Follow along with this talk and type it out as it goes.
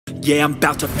Yeah, I'm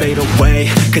about to fade away,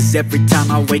 cause every time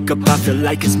I wake up I feel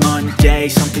like it's Monday.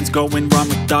 Something's going wrong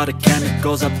with all the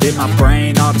chemicals up in my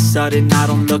brain. All of a sudden I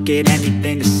don't look at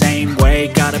anything the same way.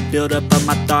 Gotta build up of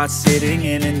my thoughts sitting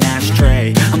in an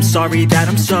ashtray. I'm sorry that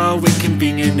I'm so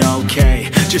inconvenient, okay.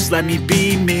 Just let me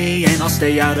be me and I'll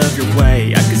stay out of your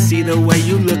way. I can see the way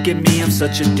you look at me, I'm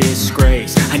such a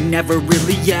disgrace. I never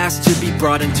really asked to be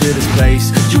brought into this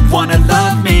place. You wanna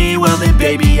love me? Well then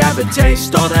baby I have a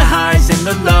taste. All the highs and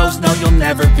the lows, no you'll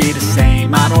never be the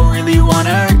same. I don't really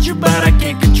wanna hurt you but I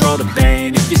can't control the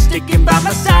pain. If you're sticking by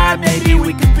my side maybe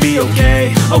we could be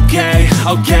okay.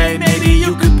 Okay, maybe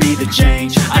you could be the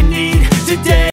change I need.